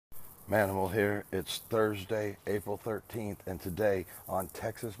Manimal here. It's Thursday, April 13th, and today on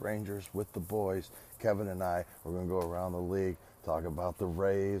Texas Rangers with the Boys, Kevin and I are going to go around the league, talk about the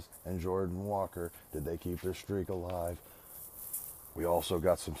Rays and Jordan Walker. Did they keep their streak alive? We also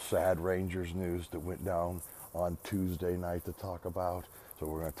got some sad Rangers news that went down on Tuesday night to talk about, so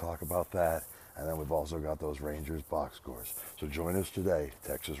we're going to talk about that. And then we've also got those Rangers box scores. So join us today,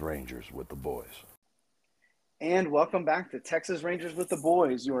 Texas Rangers with the Boys. And welcome back to Texas Rangers with the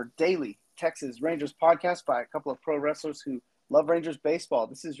Boys, your daily Texas Rangers podcast by a couple of pro wrestlers who love Rangers baseball.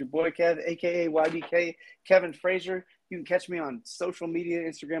 This is your boy Kev, a.k.a. YBK, Kevin Frazier. You can catch me on social media,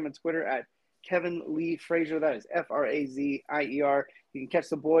 Instagram and Twitter at Kevin Lee Frazier. That is Frazier. You can catch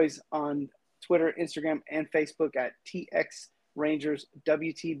the boys on Twitter, Instagram, and Facebook at TX Rangers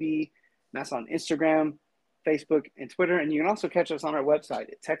WTB. That's on Instagram, Facebook, and Twitter. And you can also catch us on our website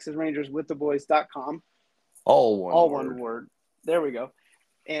at TexasRangersWithTheBoys.com. All one word. There we go.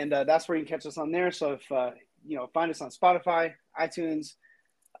 And that's where you can catch us on there. So if, find us on Spotify, iTunes,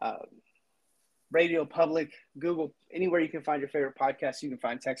 Radio Public, Google, anywhere you can find your favorite podcast, you can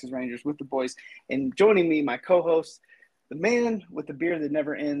find Texas Rangers with the Boys. And joining me, my co-host, the man with the beard that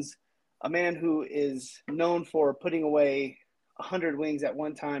never ends, a man who is known for putting away 100 wings at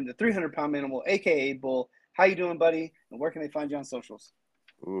one time, the 300-pound animal, a.k.a. Bull. How you doing, buddy? And where can they find you on socials?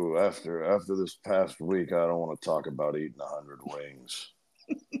 Ooh, after this past week, I don't want to talk about eating 100 wings.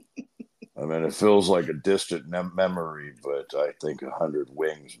 I mean, it feels like a distant memory, but I think 100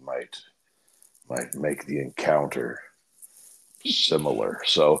 wings might make the encounter similar.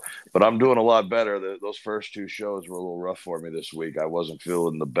 So, but I'm doing a lot better. Those first two shows were a little rough for me this week. I wasn't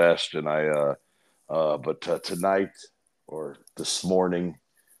feeling the best, and but tonight or this morning,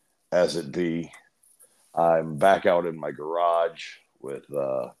 as it be, I'm back out in my garage with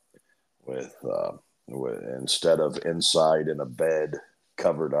instead of inside in a bed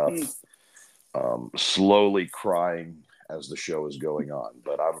covered up, slowly crying as the show is going on.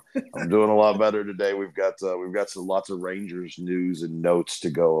 But I'm doing a lot better today. We've got some lots of Rangers news and notes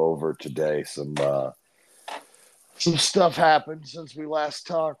to go over today. Some stuff happened since we last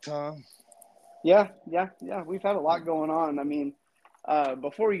talked, huh? Yeah. We've had a lot going on. I mean,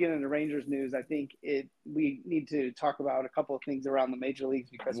 before we get into Rangers news, I think we need to talk about a couple of things around the major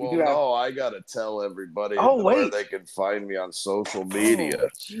leagues because we do have. No, I gotta tell everybody where they can find me on social media.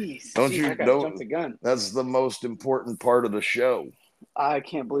 Jeez, I gotta jump the gun. That's the most important part of the show. I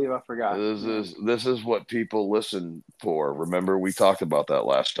can't believe I forgot. This is what people listen for. Remember, we talked about that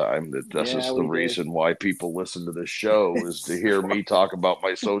last time. This is the reason why people listen to this show is to hear me talk about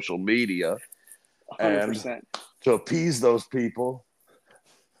my social media. 100%. And to appease those people,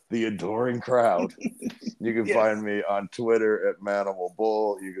 the adoring crowd. You can find me on Twitter at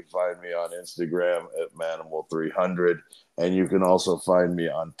ManimalBull. You can find me on Instagram at Manimal300. And you can also find me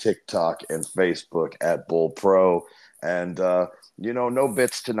on TikTok and Facebook at BullPro. And, no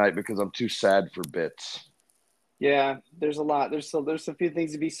bits tonight because I'm too sad for bits. Yeah, there's a lot. There's a few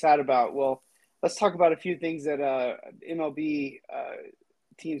things to be sad about. Well, let's talk about a few things that MLB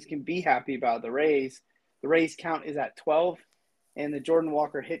teams can be happy about. The Rays count is at 12. And the Jordan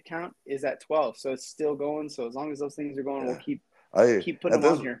Walker hit count is at 12, so it's still going. So as long as those things are going, we'll keep putting them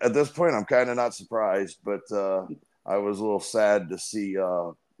on here. At this point, I'm kind of not surprised, but I was a little sad to see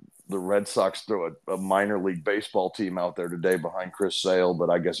the Red Sox throw a minor league baseball team out there today behind Chris Sale, but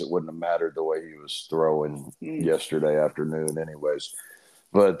I guess it wouldn't have mattered the way he was throwing yesterday afternoon anyways.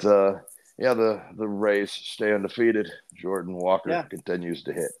 But, the Rays stay undefeated. Jordan Walker continues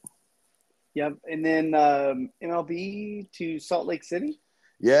to hit. Yep, and then MLB to Salt Lake City.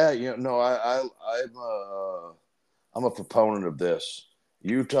 Yeah, I'm a proponent of this.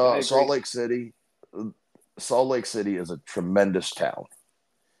 Utah, Salt Lake City is a tremendous town.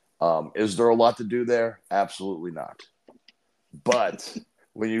 Is there a lot to do there? Absolutely not. But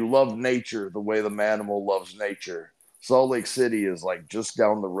when you love nature the way the Manimal loves nature, Salt Lake City is like just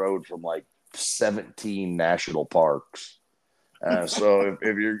down the road from like 17 national parks. So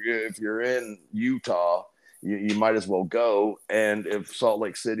if you're in Utah, you might as well go. And if Salt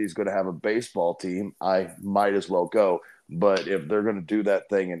Lake City is going to have a baseball team, I might as well go. But if they're going to do that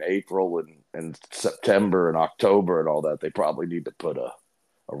thing in April and September and October and all that, they probably need to put a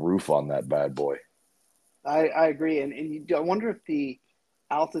roof on that bad boy. I agree. And I wonder if the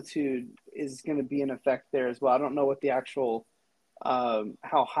altitude is going to be in effect there as well. I don't know what the actual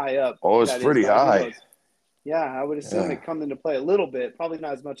how high up. Oh, it's pretty high. Yeah, I would assume it comes into play a little bit, probably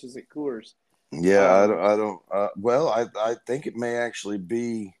not as much as at Coors. Yeah, I don't. I think it may actually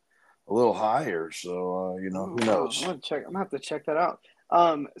be a little higher. So who knows? I'm gonna have to check that out.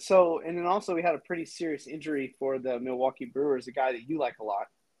 So and then also we had a pretty serious injury for the Milwaukee Brewers, a guy that you like a lot.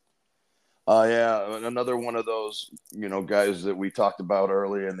 Yeah, another one of those, guys that we talked about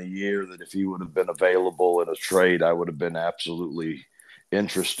earlier in the year that if he would have been available in a trade, I would have been absolutely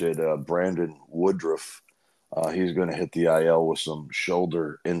interested. Brandon Woodruff, he's going to hit the IL with some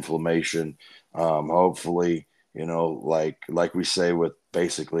shoulder inflammation. Hopefully, like we say with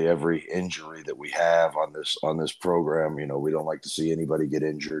basically every injury that we have on this program, we don't like to see anybody get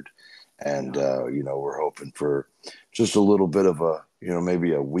injured, and we're hoping for just a little bit of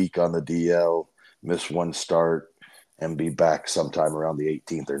maybe a week on the DL, miss one start, and be back sometime around the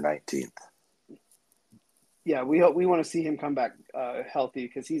 18th or 19th. Yeah, we want to see him come back healthy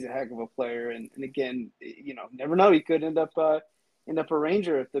because he's a heck of a player, and again, never know, he could end up a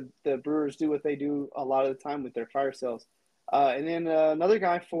Ranger if the Brewers do what they do a lot of the time with their fire sales. And then another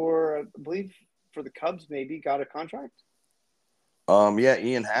guy I believe for the Cubs maybe got a contract. Yeah,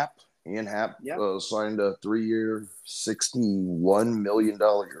 Ian Happ. Yeah. Signed a 3-year, $61 million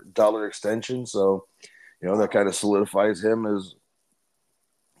extension. So, that kind of solidifies him as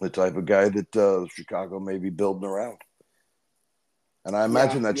the type of guy that Chicago may be building around. And I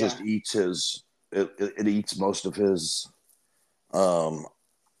imagine that just eats it eats most of his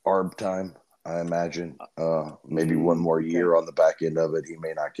arb time. I imagine maybe one more year on the back end of it. He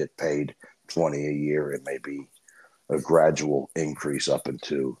may not get paid 20 a year. It may be a gradual increase up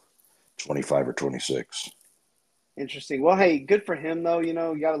into 25 or 26. Interesting. Well, hey, good for him though. You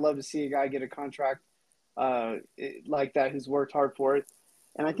got to love to see a guy get a contract like that who's worked hard for it.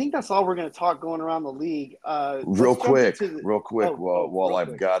 And I think that's all we're going to talk going around the league. Real quick, while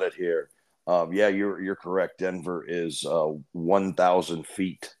I've got it here. Yeah, you're correct. Denver is 1,000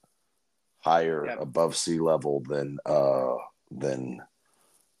 feet higher above sea level than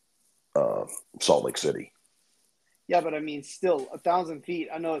Salt Lake City. Yeah, but I mean, still 1,000 feet.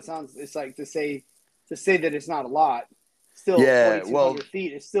 I know it's like to say that it's not a lot. Still, 2,200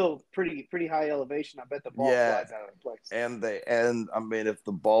 feet is still pretty high elevation. I bet the ball flies out of the place. And I mean, if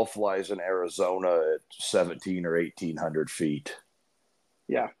the ball flies in Arizona at 17 or 1,800 feet,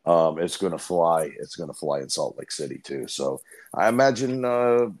 it's going to fly. It's going to fly in Salt Lake City too. So I imagine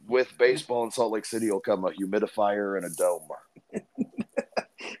with baseball in Salt Lake City will come a humidifier and a dome.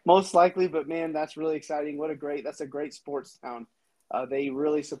 Most likely, but man, that's really exciting. That's a great sports town. They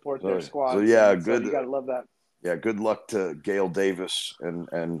really support their squad. So yeah, good. So you got to love that. Yeah, good luck to Gail Davis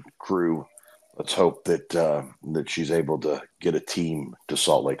and crew. Let's hope that she's able to get a team to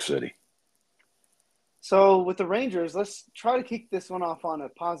Salt Lake City. So with the Rangers, let's try to kick this one off on a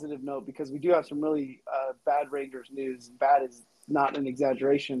positive note because we do have some really bad Rangers news. Bad is not an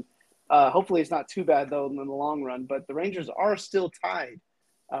exaggeration. Hopefully it's not too bad, though, in the long run. But the Rangers are still tied,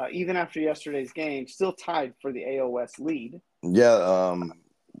 even after yesterday's game, still tied for the AL West lead. Yeah,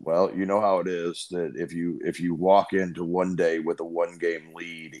 well, you know how it is that if you walk into one day with a 1-game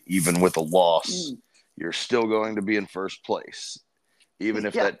lead, even with a loss, you're still going to be in first place, even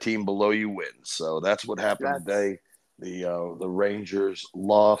if that team below you wins. So that's what happened today. The Rangers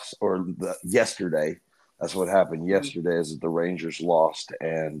lost, yesterday. That's what happened yesterday. Is that the Rangers lost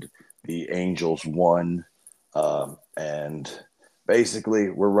and the Angels won, and basically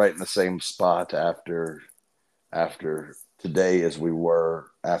we're right in the same spot after today as we were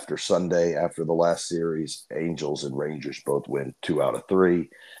after Sunday, after the last series. Angels and Rangers both win 2 out of 3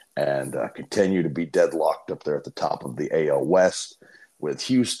 and continue to be deadlocked up there at the top of the AL West, with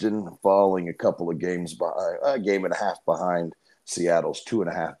Houston falling a couple of games behind, a game and a half behind. Seattle's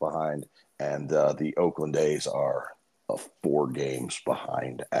 2.5 behind, and the Oakland A's are 4 games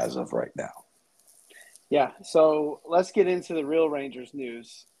behind as of right now. Yeah, so let's get into the real Rangers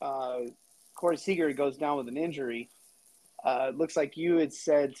news. Corey Seager goes down with an injury. It looks like you had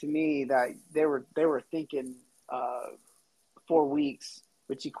said to me that they were thinking 4 weeks,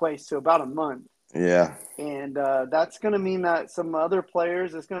 which equates to about a month. Yeah. And that's going to mean that some other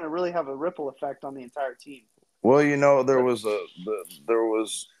players, it's going to really have a ripple effect on the entire team. Well,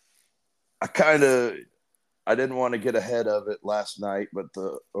 I didn't want to get ahead of it last night,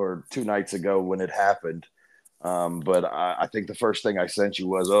 or 2 nights ago when it happened. But I think the first thing I sent you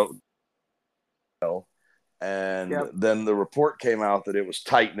was, and then the report came out that it was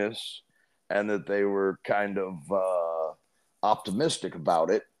tightness and that they were kind of optimistic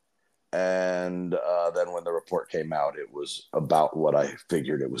about it. And then when the report came out, it was about what I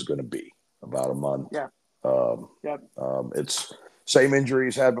figured it was going to be, about a month. Yeah. It's same injury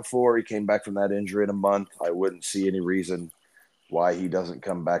he's had before. He came back from that injury in a month. I wouldn't see any reason why he doesn't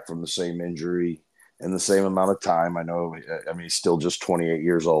come back from the same injury in the same amount of time. I mean, he's still just 28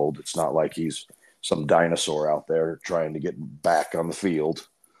 years old. It's not like he's some dinosaur out there trying to get back on the field.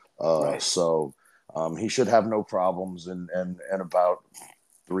 Right. So he should have no problems. And about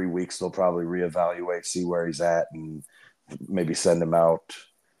 3 weeks, they'll probably reevaluate, see where he's at, and maybe send him out,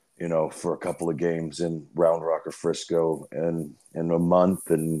 for a couple of games in Round Rock or Frisco in a month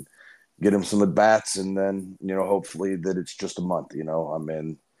and get him some at bats. And then, hopefully that it's just a month, I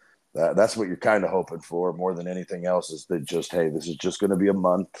mean, that's what you're kind of hoping for more than anything else, is that just, hey, this is just going to be a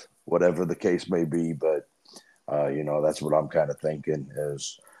month, whatever the case may be. But, that's what I'm kind of thinking,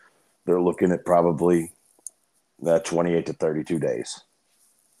 is they're looking at probably 28 to 32 days.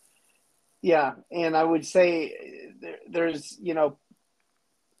 Yeah. And I would say there's,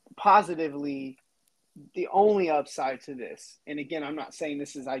 positively, the only upside to this, and again, I'm not saying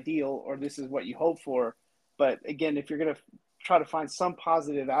this is ideal or this is what you hope for, but again, if you're going to try to find some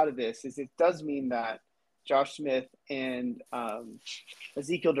positive out of this, is it does mean that Josh Smith and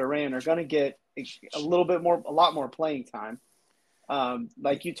Ezekiel Duran are going to get a lot more playing time.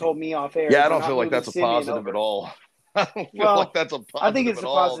 Like you told me off air. Yeah, I don't feel like that's a positive at all. I don't feel like that's a positive I think it's at a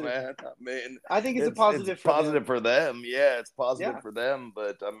all, positive. man. I mean, I think it's a positive it's positive for them. Yeah, it's positive Yeah. for them.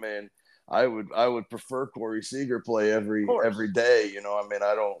 But I mean, I would prefer Corey Seager play every day. I mean,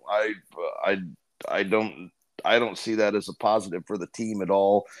 I don't see that as a positive for the team at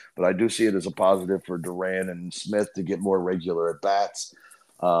all. But I do see it as a positive for Duran and Smith to get more regular at bats.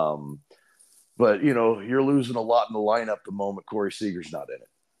 But you're losing a lot in the lineup the moment Corey Seager's not in it.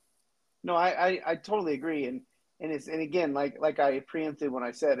 No, I totally agree, and again, like I preempted when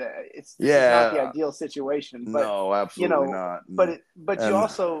I said this is not the ideal situation, but no, absolutely not. But you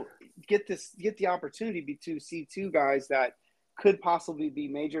also get the opportunity to see two guys that could possibly be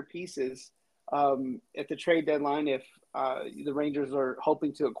major pieces at the trade deadline if the Rangers are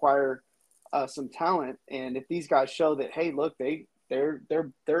hoping to acquire some talent, and if these guys show that, hey, look,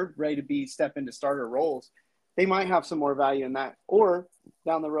 they're ready to step into starter roles, they might have some more value in that. Or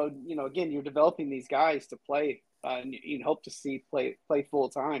down the road, again, you're developing these guys to play, and you hope to see play full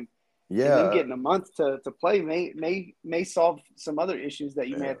time. Yeah, and them getting a month to play may solve some other issues that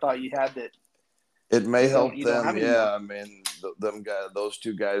you may have thought you had that. It may help them. Yeah, I mean, those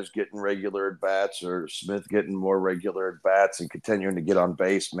two guys getting regular at bats, or Smith getting more regular at bats and continuing to get on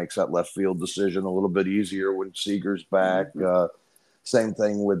base, makes that left field decision a little bit easier when Seager's back. Mm-hmm. Same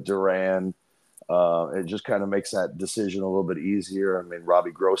thing with Duran. It just kind of makes that decision a little bit easier. I mean,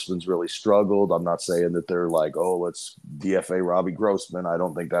 Robbie Grossman's really struggled. I'm not saying that they're like, oh, let's DFA Robbie Grossman. I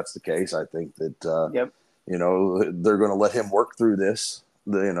don't think that's the case. I think that, they're going to let him work through this.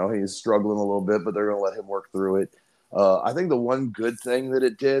 He's struggling a little bit, but they're going to let him work through it. I think the one good thing that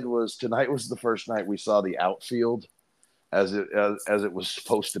it did was tonight was the first night we saw the outfield as it was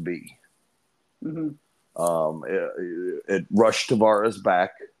supposed to be. Mm-hmm. It rushed Tavares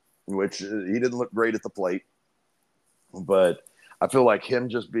back, which he didn't look great at the plate, but I feel like him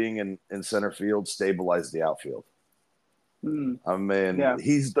just being in center field stabilized the outfield. I mean,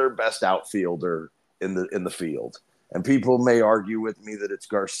 he's their best outfielder in the field. And people may argue with me that it's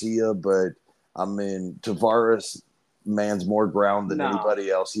Garcia, but I mean, Tavares mans more ground than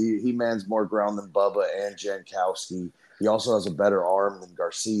anybody else. He mans more ground than Bubba and Jankowski. He also has a better arm than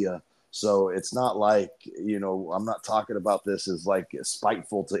Garcia. So it's not like, I'm not talking about this as like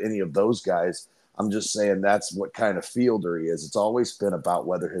spiteful to any of those guys. I'm just saying that's what kind of fielder he is. It's always been about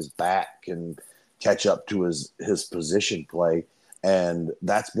whether his bat can catch up to his position play. And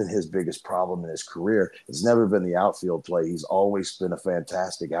that's been his biggest problem in his career. It's never been the outfield play. He's always been a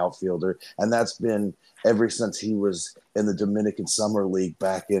fantastic outfielder. And that's been ever since he was in the Dominican Summer League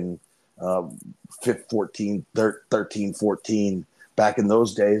back in 13, 14. Back in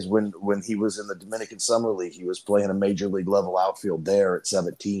those days when he was in the Dominican Summer League, he was playing a major league level outfield there at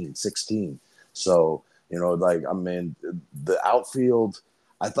 17, 16. So, the outfield,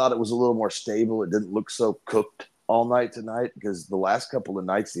 I thought it was a little more stable. It didn't look so cooked all night tonight, because the last couple of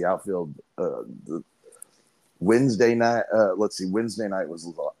nights, the outfield, Wednesday night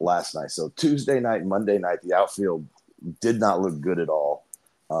was last night. So Tuesday night, Monday night, the outfield did not look good at all.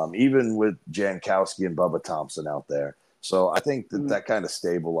 Even with Jankowski and Bubba Thompson out there. So I think that kind of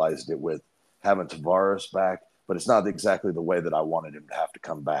stabilized it with having Tavares back, but it's not exactly the way that I wanted him to have to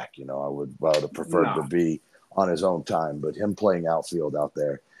come back. I would have preferred to be on his own time, but him playing outfield out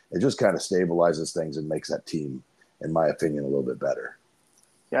there, it just kind of stabilizes things and makes that team, in my opinion, a little bit better.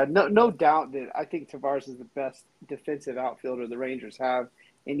 Yeah, no doubt that I think Tavares is the best defensive outfielder the Rangers have,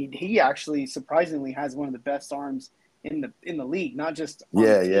 and he actually surprisingly has one of the best arms in the league, not just on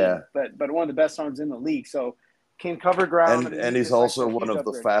the team, but one of the best arms in the league. So can cover ground, and he's also one of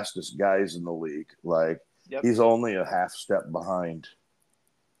the fastest guys in the league. He's only a half step behind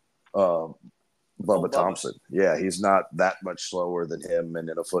Bubba Thompson. Yeah, he's not that much slower than him, and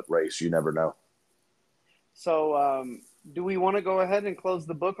in a foot race, you never know. So do we want to go ahead and close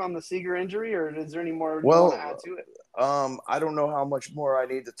the book on the Seager injury, or is there any more you want to add Well, to it? I don't know how much more I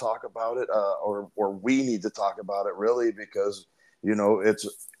need to talk about it, or we need to talk about it really, because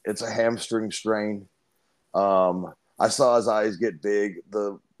it's a hamstring strain. I saw his eyes get big.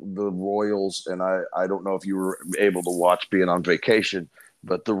 The Royals, and I don't know if you were able to watch being on vacation,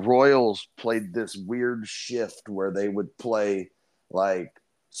 but the Royals played this weird shift where they would play like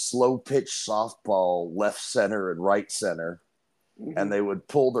slow pitch softball left center and right center, and Mm-hmm. they would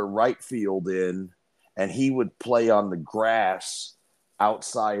pull their right field in, and he would play on the grass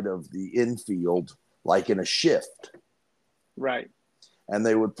outside of the infield like in a shift. Right. And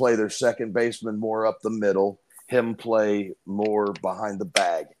they would play their second baseman more up the middle, him play more behind the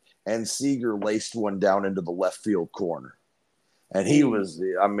bag. And Seager laced one down into the left field corner. And he was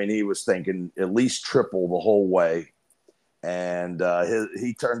thinking at least triple the whole way. And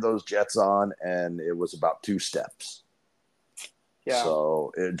he turned those jets on, and it was about 2 steps. Yeah.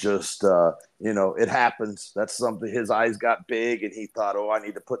 So it just, it happens. That's something. His eyes got big, and he thought, "Oh, I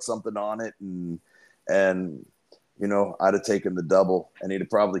need to put something on it," and I'd have taken the double, and he'd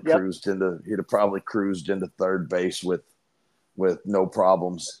have probably Yep. cruised into third base with no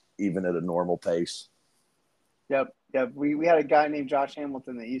problems, even at a normal pace. Yep. Yep. We had a guy named Josh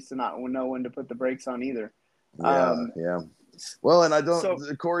Hamilton that used to not know when to put the brakes on either. Yeah, yeah. Well, and So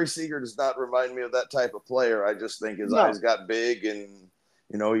Corey Seager does not remind me of that type of player. I just think his no, eyes got big, and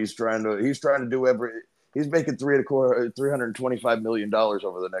he's trying to do he's making $325 million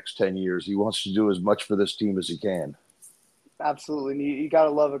over the next 10 years. He wants to do as much for this team as he can. absolutely. You got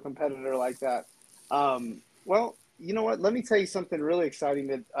to love a competitor like that. Well, you know what? Let me tell you something really exciting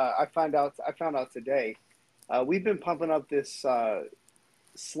that I found out today. We've been pumping up this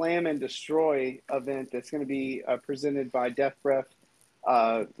Slam and Destroy event that's going to be presented by Death Breath.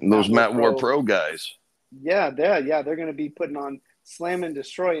 Those Matt War Pro guys. Yeah, they're going to be putting on Slam and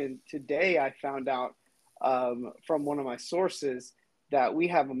Destroy. And today I found out from one of my sources that we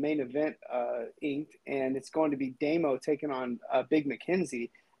have a main event inked, and it's going to be Damo taking on Big McKenzie.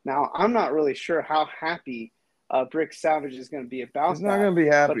 Now, I'm not really sure how happy Brick Savage is going to be about He's not going to be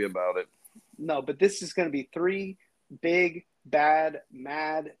happy about it. No, but this is going to be 3 big, bad,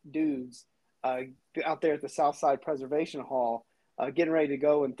 mad dudes out there at the Southside Preservation Hall, getting ready to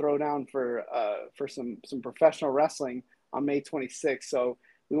go and throw down for some professional wrestling on May 26th. So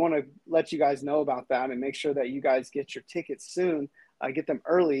we want to let you guys know about that and make sure that you guys get your tickets soon. Get them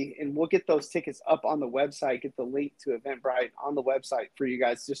early, and we'll get those tickets up on the website. Get the link to Eventbrite on the website for you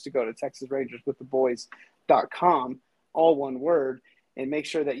guys just to go to TexasRangersWithTheBoys.com, all one word, and make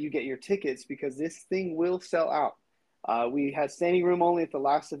sure that you get your tickets because this thing will sell out. We had standing room only at the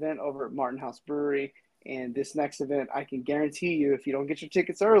last event over at Martin House Brewery, and this next event, I can guarantee you, if you don't get your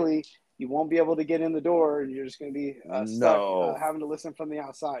tickets early, you won't be able to get in the door, and you're just going to be stuck having to listen from the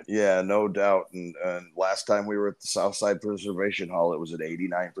outside. Yeah, no doubt. And last time we were at the Southside Preservation Hall, it was at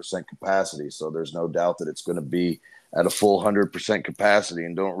 89% capacity. So there's no doubt that it's going to be at a full 100% capacity.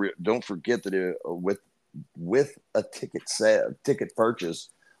 And don't forget that with a ticket purchase,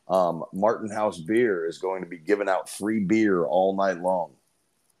 Martin House Beer is going to be giving out free beer all night long.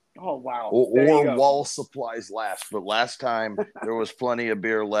 Oh, wow. Or while supplies last. But last time there was plenty of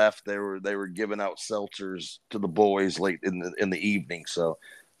beer left. They were giving out seltzers to the boys late in the evening. So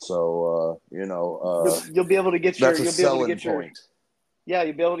you'll be able to get that's a selling point. Yeah,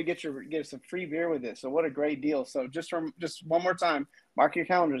 you'll be able to get some free beer with it. So what a great deal. So just one more time, mark your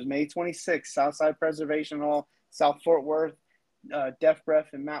calendars, May 26th, Southside Preservation Hall, South Fort Worth. Death Breath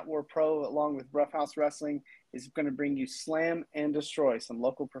and Matt War Pro, along with Rough House Wrestling, is going to bring you Slam and Destroy, some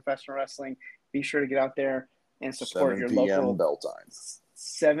local professional wrestling. Be sure to get out there and support your local bell time.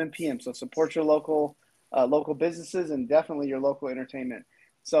 7 p.m. So support your local businesses and definitely your local entertainment.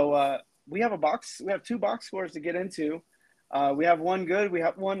 So we have 2 box scores to get into. We have one good, we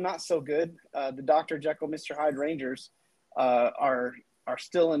have one not so good. The Dr. Jekyll, Mr. Hyde Rangers are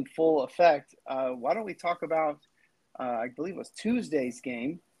still in full effect. Why don't we talk about I believe it was Tuesday's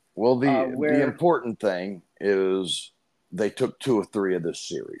game. Well, the important thing is they took 2 or 3 of this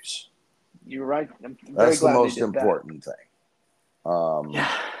series. You're right. That's the most important thing.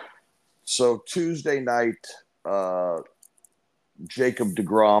 Yeah. So Tuesday night, Jacob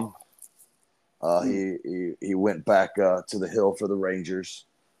deGrom, he went back to the hill for the Rangers.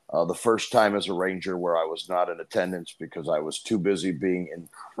 The first time as a Ranger where I was not in attendance because I was too busy being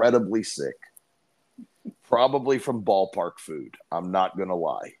incredibly sick. Probably from ballpark food. I'm not going to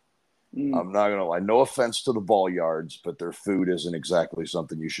lie. I'm not going to lie. No offense to the ball yards, but their food isn't exactly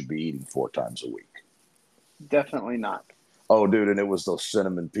something you should be eating 4 times a week. Definitely not. Oh, dude, and it was those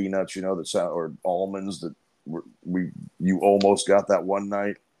cinnamon peanuts, or almonds that you almost got that one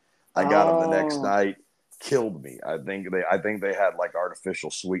night. I got them the next Oh. night. Killed me. I think they had like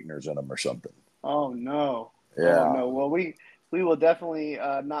artificial sweeteners in them or something. Oh no. Oh Yeah. no. Well, we will definitely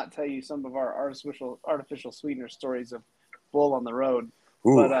not tell you some of our artificial sweetener stories of Bull on the road.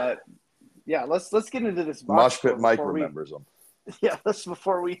 But Ooh. yeah, let's get into this box Mosh Pit score Mike before we remembers them. yeah, let's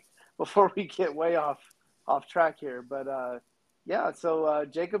before we get way off track here. But yeah, so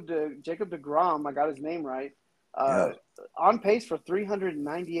Jacob DeGrom, I got his name right. Uh, Yeah. on pace for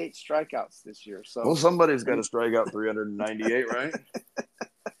 398 strikeouts this year. Well, So, somebody's got and to strike out 398, right?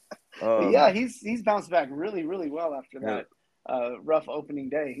 but yeah, he's bounced back really well after Yeah, that rough opening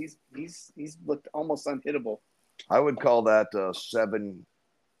day. He's looked almost unhittable. I would call that 7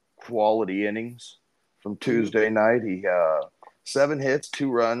 quality innings from Mm-hmm. Tuesday night. He 7 hits, 2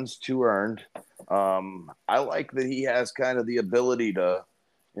 runs, 2 earned. I like that he has kind of the ability to,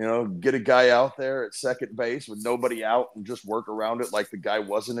 get a guy out there at second base with nobody out and just work around it like the guy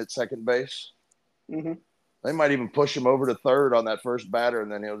wasn't at second base. Mm-hmm. They might even push him over to third on that first batter, and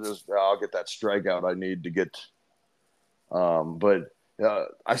then I'll get that strikeout I need to get. But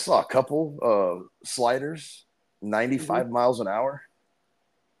I saw a couple sliders, Mm-hmm. 95 miles an hour.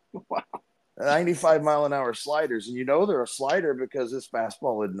 Wow. 95-mile-an-hour sliders. And they're a slider because this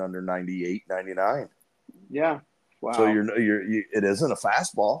fastball isn't under 98, 99. Yeah. So Wow. it isn't a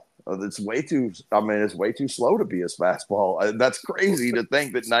fastball. It's way too, it's way too slow to be his fastball. That's crazy to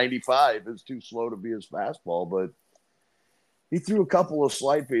think that 95 is too slow to be his fastball, but he threw a couple of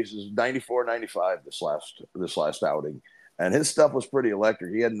slide pieces, 94, 95 this last outing. And his stuff was pretty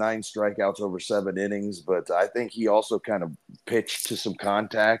electric. He had 9 strikeouts over 7 innings, but I think he also kind of pitched to some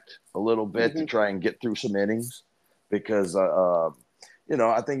contact a little bit to Mm-hmm. try and get through some innings because, I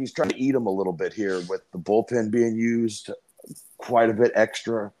think he's trying to eat them a little bit here with the bullpen being used quite a bit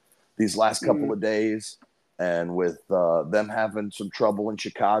extra these last couple Mm-hmm. of days. And with them having some trouble in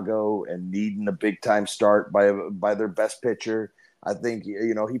Chicago and needing a big time start by their best pitcher, I think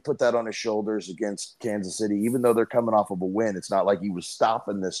he put that on his shoulders against Kansas City. Even though they're coming off of a win, it's not like he was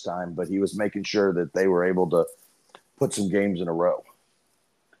stopping this time, but he was making sure that they were able to put some games in a row.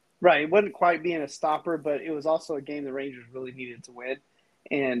 Right. It wasn't quite being a stopper, but it was also a game the Rangers really needed to win.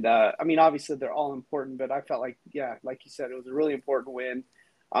 And obviously they're all important, but I felt like, yeah, like you said, it was a really important win.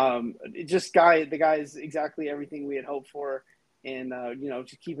 The guy is exactly everything we had hoped for, and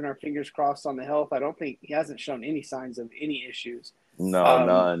just keeping our fingers crossed on the health. I don't think he hasn't shown any signs of any issues. No, Um,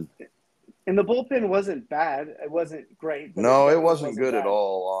 none. and the bullpen wasn't bad. It wasn't great, but it No, it definitely wasn't wasn't good at bad.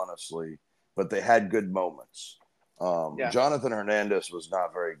 all, honestly. But they had good moments. Yeah. Jonathan Hernandez was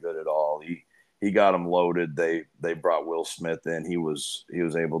not very good at all. He got him loaded. They brought Will Smith in. He was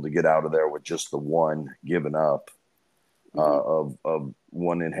able to get out of there with just the one given up Mm-hmm. of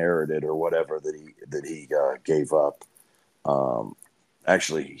one inherited or whatever that he gave up.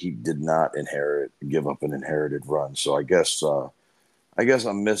 Actually, he did not give up an inherited run. So I guess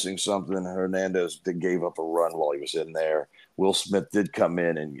I'm missing something. Hernandez gave up a run while he was in there. Will Smith did come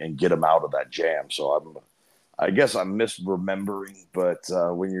in and get him out of that jam. So I guess I'm misremembering. But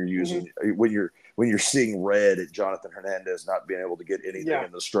when you're Mm-hmm. when you're seeing red at Jonathan Hernandez not being able to get anything Yeah.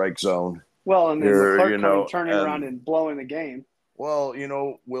 in the strike zone, Well, and then you're Leclerc turning around and and blowing the game. well,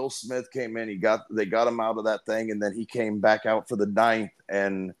 Will Smith came in. They got him out of that thing, and then he came back out for the ninth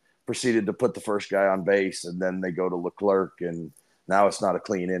and proceeded to put the first guy on base. And then they go to Leclerc, and now it's not a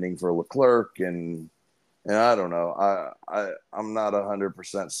clean inning for Leclerc. And I don't know. I'm not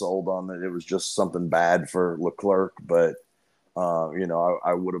 100% sold on it. It was just something bad for Leclerc, but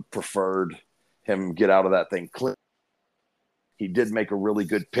I would have preferred him get out of that thing clean. He did make a really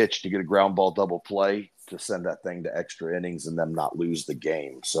good pitch to get a ground ball double play to send that thing to extra innings and them not lose the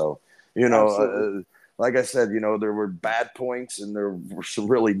game. So, Absolutely. like I said, there were bad points and there were some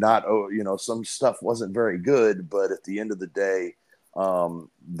really not, some stuff wasn't very good, but at the end of the day,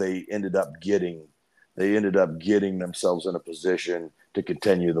 they ended up getting themselves in a position to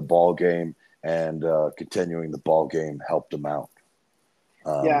continue the ball game, and continuing the ball game helped them out.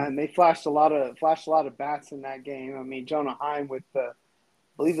 Yeah, and they flashed a lot of bats in that game. I mean, Jonah Heim with I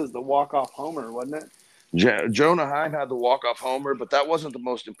believe it was the walk-off homer, wasn't it? Jonah Heim had the walk-off homer, but that wasn't the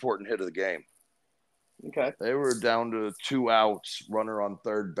most important hit of the game. Okay. They were down to 2 outs, runner on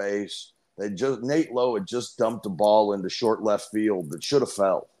third base. Nate Lowe had just dumped a ball into short left field that should have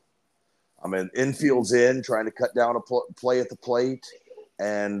fell. I mean, infield's in, trying to cut down a play at the plate,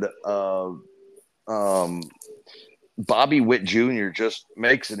 and Bobby Witt Jr. just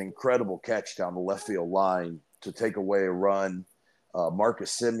makes an incredible catch down the left field line to take away a run.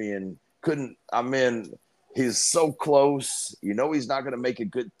 Marcus Semien couldn't. I mean, he's so close. You know he's not going to make a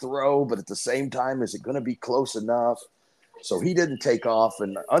good throw, but at the same time, is it going to be close enough? So he didn't take off,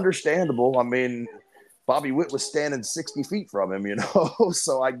 and understandable. I mean, Bobby Witt was standing 60 feet from him,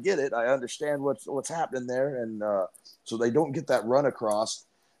 so I get it. I understand what's happening there, and so they don't get that run across.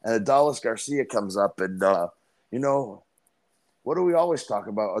 And Adalis Garcia comes up, and what do we always talk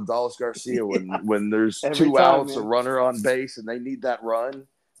about Adalis Garcia when there's two outs, man. A runner on base, and they need that run?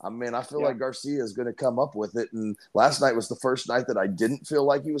 I mean, I feel like Garcia is going to come up with it. And last night was the first night that I didn't feel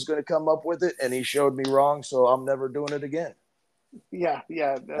like he was going to come up with it, and he showed me wrong, so I'm never doing it again. Yeah. He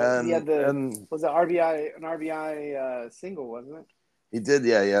had was an RBI single, wasn't it? He did,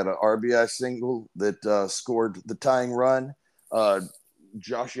 yeah. He had an RBI single that scored the tying run.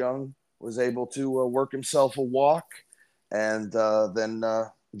 Josh Young was able to work himself a walk, and then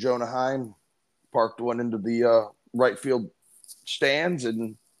Jonah Heim parked one into the right field stands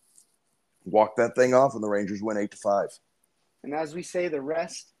and walked that thing off, and the Rangers win 8-5. And as we say, the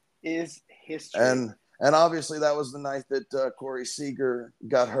rest is history. And obviously that was the night that Corey Seager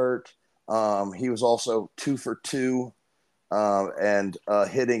got hurt. He was also 2 for 2 and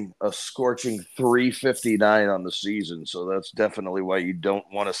hitting a scorching 359 on the season. So that's definitely why you don't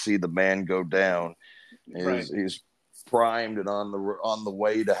want to see the man go down. He's primed and on the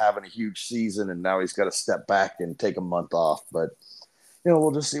way to having a huge season, and now he's got to step back and take a month off. But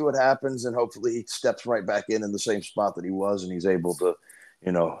we'll just see what happens, and hopefully he steps right back in the same spot that he was, and he's able to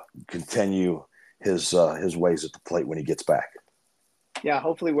continue his ways at the plate when he gets back. Yeah,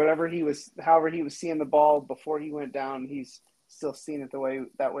 hopefully however he was seeing the ball before he went down, he's still seeing it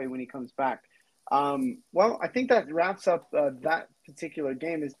that way when he comes back. Well, I think that wraps up that particular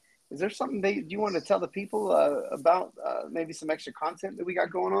game. Is there something you want to tell the people about maybe some extra content that we got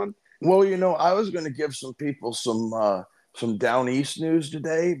going on? Well, I was going to give some people some down east news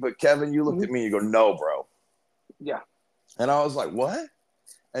today, but Kevin, you looked at me and you go, "No, bro." Yeah. And I was like, "What?"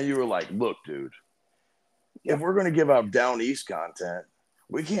 And you were like, "Look, dude, if we're going to give out down east content,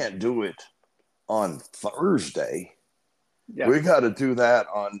 we can't do it on Thursday. Yeah. We got to do that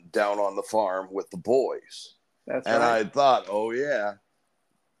on Down on the Farm with the boys." That's and right. I thought, oh yeah,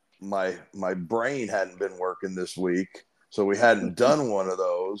 my brain hadn't been working this week, so we hadn't done one of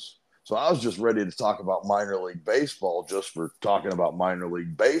those. So I was just ready to talk about minor league baseball just for talking about minor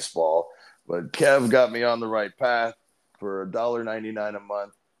league baseball. But Kev got me on the right path. For $1.99 a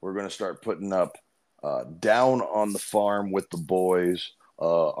month, we're going to start putting up Down on the Farm with the boys,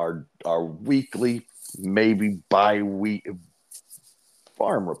 our weekly, maybe bi-week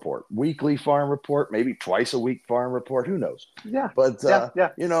farm report, weekly farm report, maybe twice a week farm report. Who knows? Yeah. But,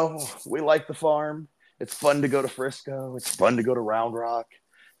 we like the farm. It's fun to go to Frisco. It's fun to go to Round Rock.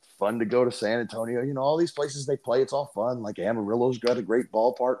 It's fun to go to San Antonio. All these places they play, it's all fun. Like Amarillo's got a great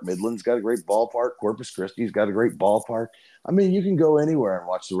ballpark. Midland's got a great ballpark. Corpus Christi's got a great ballpark. I mean, you can go anywhere and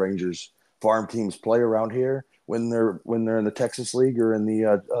watch the Rangers farm teams play around here when they're in the Texas League or in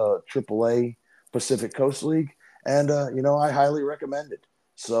the AAA Pacific Coast League. And, I highly recommend it.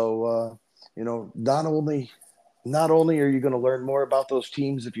 So, not only are you going to learn more about those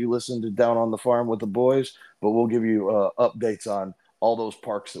teams if you listen to Down on the Farm with the boys, but we'll give you updates on all those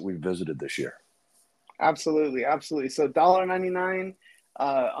parks that we visited this year. Absolutely. Absolutely. So $1.99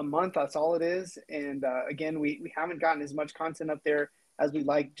 a month, that's all it is. And again, we haven't gotten as much content up there as we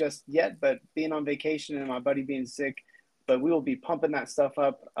like just yet, but being on vacation and my buddy being sick, but we will be pumping that stuff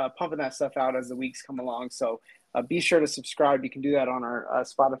out as the weeks come along. So be sure to subscribe. You can do that on our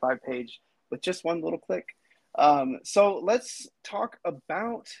Spotify page with just one little click. So let's talk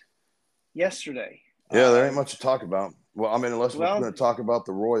about yesterday. Yeah, there ain't much to talk about. Well, I mean, unless we're going to talk about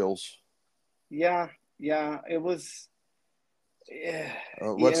the Royals. Yeah, it was.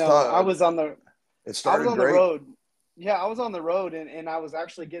 Let's talk. I was on the. It started great. The road. Yeah, I was on the road, and I was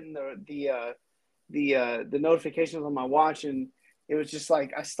actually getting the notifications on my watch, and it was just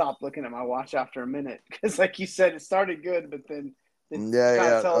like I stopped looking at my watch after a minute because, like you said, it started good, but then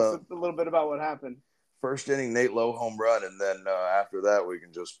tell us a little bit about what happened. First inning, Nate Lowe home run, and then after that, we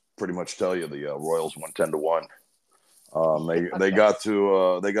can just pretty much tell you the Royals won 10-1. They got to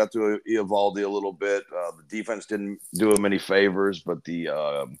Eovaldi a little bit. The defense didn't do him any favors, but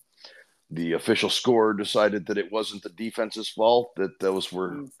the official scorer decided that it wasn't the defense's fault, that those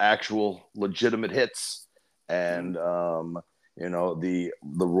were actual legitimate hits, and the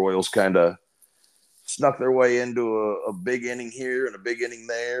Royals kind of snuck their way into a big inning here and a big inning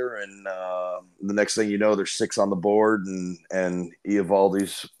there, and the next thing you know, there's 6 on the board, and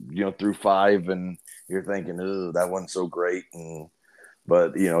Eovaldi's threw 5, and you're thinking, oh, that wasn't so great,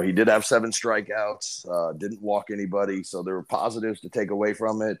 but he did have 7 strikeouts, didn't walk anybody, so there were positives to take away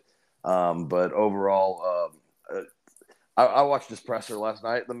from it. But overall, I watched his presser last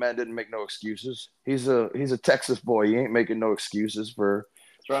night. The man didn't make no excuses. He's a Texas boy. He ain't making no excuses for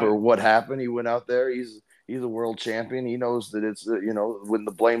That's right. what happened. He went out there. He's a world champion. He knows that it's when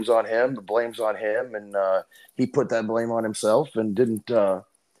the blame's on him, the blame's on him, and he put that blame on himself and didn't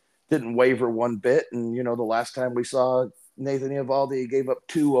waver one bit. And the last time we saw Nathan Eovaldi, he gave up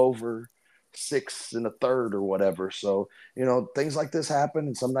 2 over 6 in a third or whatever. So things like this happen,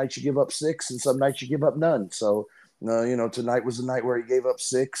 and some nights you give up 6, and some nights you give up none. So tonight was the night where he gave up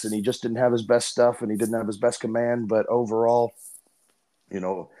 6, and he just didn't have his best stuff, and he didn't have his best command. But overall,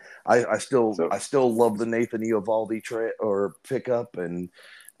 I still love the Nathan Eovaldi or pickup, and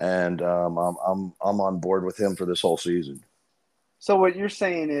I'm on board with him for this whole season. So what you're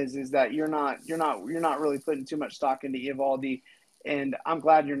saying is that you're not really putting too much stock into Eovaldi, and I'm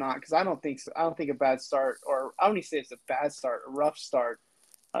glad you're not, because I don't think a bad start, or I don't even say it's a bad start, a rough start,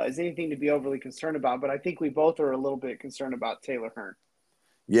 is anything to be overly concerned about. But I think we both are a little bit concerned about Taylor Hearn.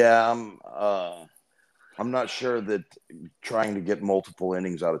 Yeah, I'm not sure that trying to get multiple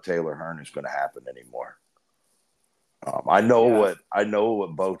innings out of Taylor Hearn is going to happen anymore. I know what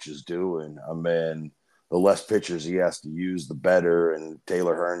Boch is doing. I mean, the less pitchers he has to use, the better. And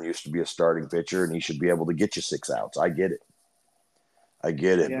Taylor Hearn used to be a starting pitcher, and he should be able to get you 6 outs. I get it.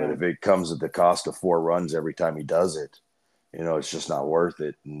 Yeah. But if it comes at the cost of 4 runs every time he does it, it's just not worth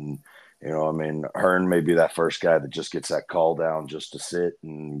it. And I mean, Hearn may be that first guy that just gets that call down just to sit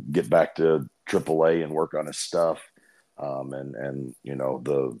and get back to AAA and work on his stuff. And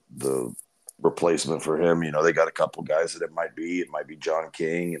the replacement for him, they got a couple guys that it might be John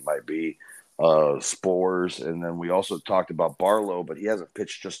King, it might be Spores, and then we also talked about Barlow, but he hasn't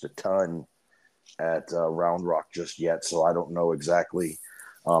pitched just a ton at Round Rock just yet, so I don't know exactly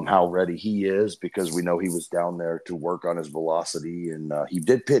how ready he is, because we know he was down there to work on his velocity, and he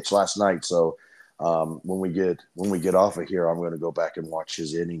did pitch last night. So when we get off of here, I'm going to go back and watch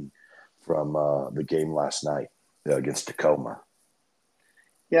his inning from the game last night against Tacoma.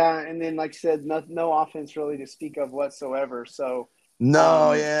 Yeah, and then like you said, no offense really to speak of whatsoever. So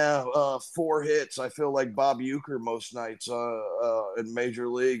no, 4 hits. I feel like Bob Uecker most nights in Major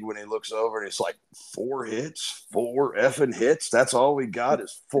League when he looks over and he's like, 4 hits, 4 effing hits. That's all we got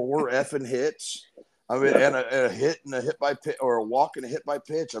is 4 effing hits. I mean, and a hit and a hit by pitch, or a walk and a hit by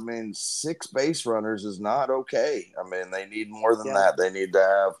pitch. I mean, 6 base runners is not okay. I mean, they need more than that. They need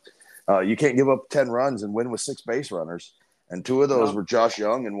to have. You can't give up 10 runs and win with 6 base runners. And 2 of those were Josh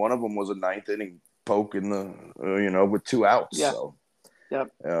Young, and one of them was a 9th inning poke in the with 2 outs. Yeah. So.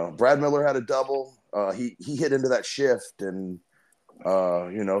 Yep. Brad Miller had a double. He hit into that shift, and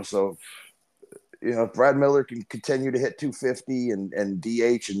so if Brad Miller can continue to hit 250 and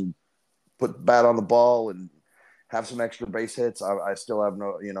DH and put the bat on the ball and have some extra base hits, I still have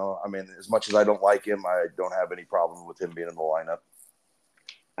no. I mean, as much as I don't like him, I don't have any problem with him being in the lineup.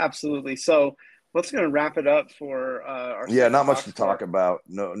 Absolutely. So what's going to wrap it up for our? Yeah, not much to talk about.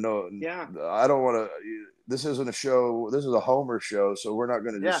 No. Yeah. I don't want to. This isn't a show. This is a Homer show, so we're not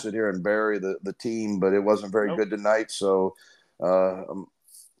going to just sit here and bury the team. But it wasn't very good tonight, so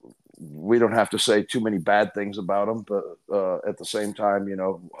we don't have to say too many bad things about them. But at the same time,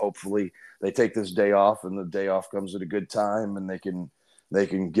 hopefully they take this day off, and the day off comes at a good time, and they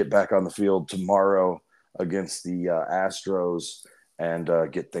can get back on the field tomorrow against the Astros and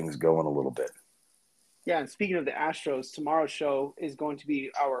get things going a little bit. Yeah, and speaking of the Astros, tomorrow's show is going to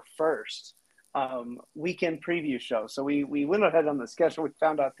be our first weekend preview show. So we went ahead on the schedule. We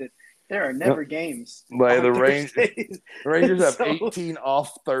found out that there are never games. The Rangers have 18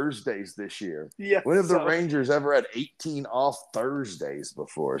 off Thursdays this year. Yeah. When have the Rangers ever had 18 off Thursdays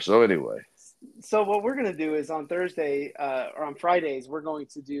before? So anyway. So what we're going to do is on Thursday or on Fridays, we're going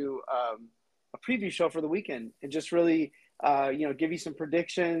to do a preview show for the weekend and just really, give you some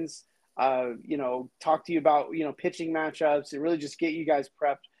predictions, talk to you about, pitching matchups, and really just get you guys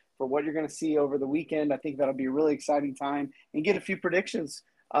prepped for what you're going to see over the weekend. I think that'll be a really exciting time, and get a few predictions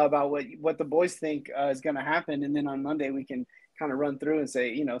about what the boys think is going to happen. And then on Monday, we can kind of run through and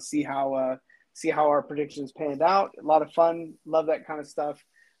say, see how our predictions panned out. A lot of fun. Love that kind of stuff.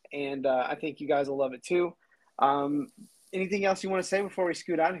 And I think you guys will love it too. Anything else you want to say before we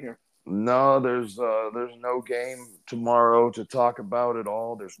scoot out of here? No, there's no game tomorrow to talk about at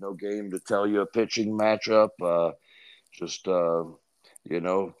all. There's no game to tell you a pitching matchup. Just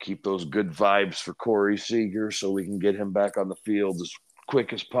keep those good vibes for Corey Seager so we can get him back on the field as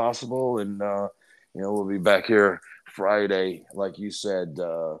quick as possible. And we'll be back here Friday, like you said,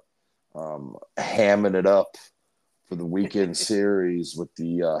 hamming it up for the weekend series with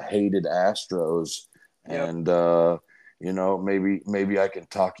the hated Astros. Yep. And Maybe I can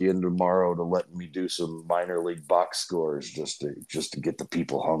talk you in tomorrow to let me do some minor league box scores just to get the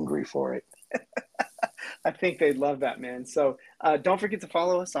people hungry for it. I think they'd love that, man. So don't forget to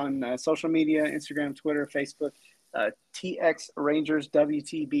follow us on social media, Instagram, Twitter, Facebook, TX Rangers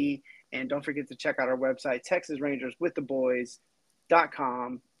WTB. And don't forget to check out our website,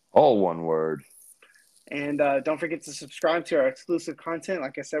 TexasRangersWithTheBoys.com. All one word. And don't forget to subscribe to our exclusive content.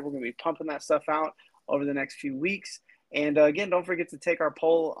 Like I said, we're going to be pumping that stuff out over the next few weeks. And again, don't forget to take our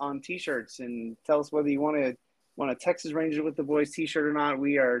poll on T-shirts and tell us whether you want a Texas Rangers with the Boys T-shirt or not.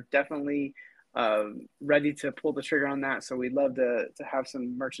 We are definitely ready to pull the trigger on that. So we'd love to have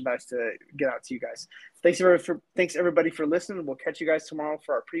some merchandise to get out to you guys. Thanks everybody for listening. We'll catch you guys tomorrow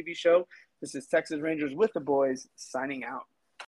for our preview show. This is Texas Rangers with the Boys signing out.